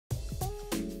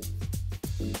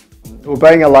Well,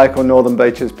 being a local Northern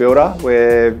Beaches builder,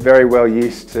 we're very well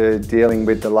used to dealing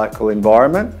with the local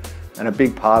environment, and a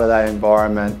big part of that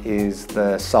environment is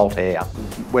the salt air.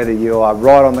 Whether you are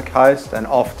right on the coast and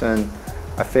often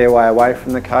a fair way away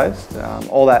from the coast,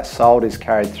 all that salt is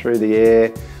carried through the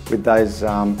air with those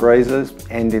breezes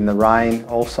and in the rain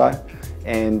also,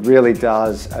 and really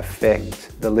does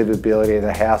affect the livability of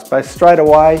the house, both straight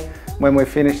away when we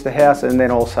finish the house and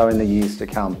then also in the years to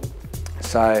come.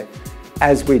 So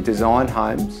as we design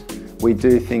homes, we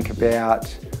do think about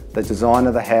the design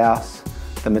of the house,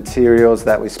 the materials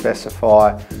that we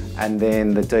specify, and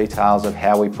then the details of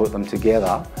how we put them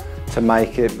together to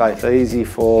make it both easy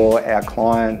for our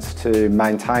clients to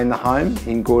maintain the home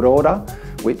in good order,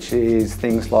 which is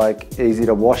things like easy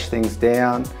to wash things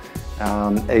down,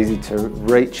 easy to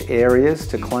reach areas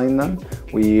to clean them.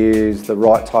 We use the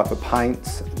right type of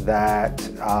paints that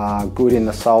are good in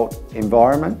the salt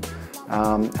environment.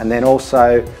 And then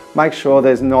also make sure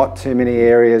there's not too many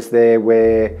areas there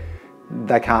where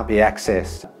they can't be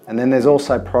accessed. And then there's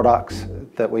also products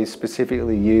that we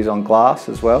specifically use on glass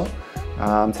as well.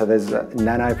 So there's a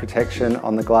nano protection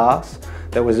on the glass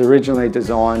that was originally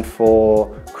designed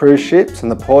for cruise ships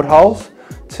and the portholes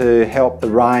to help the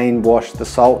rain wash the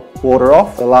salt water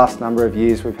off. The last number of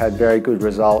years we've had very good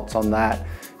results on that,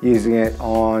 using it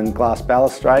on glass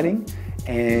balustrading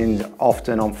and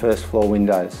often on first floor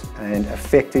windows. And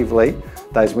effectively,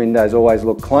 those windows always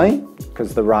look clean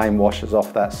because the rain washes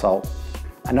off that salt.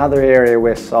 Another area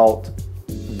where salt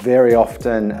very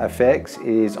often affects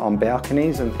is on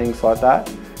balconies and things like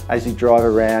that. As you drive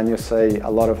around, you'll see a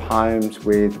lot of homes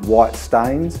with white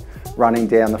stains running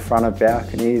down the front of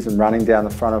balconies and running down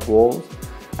the front of walls.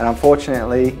 And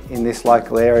unfortunately, in this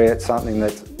local area, it's something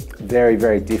that's very,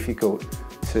 very difficult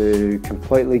to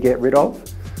completely get rid of.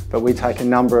 But we take a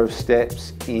number of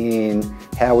steps in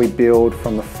how we build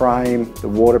from the frame, the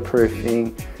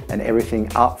waterproofing, and everything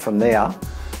up from there,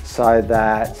 so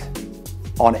that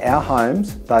on our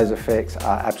homes, those effects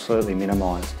are absolutely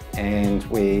minimised. And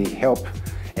we help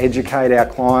educate our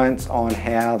clients on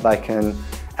how they can,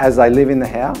 as they live in the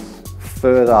house,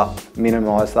 further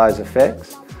minimise those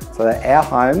effects so that our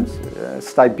homes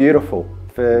stay beautiful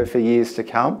for years to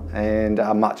come and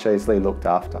are much easily looked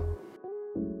after.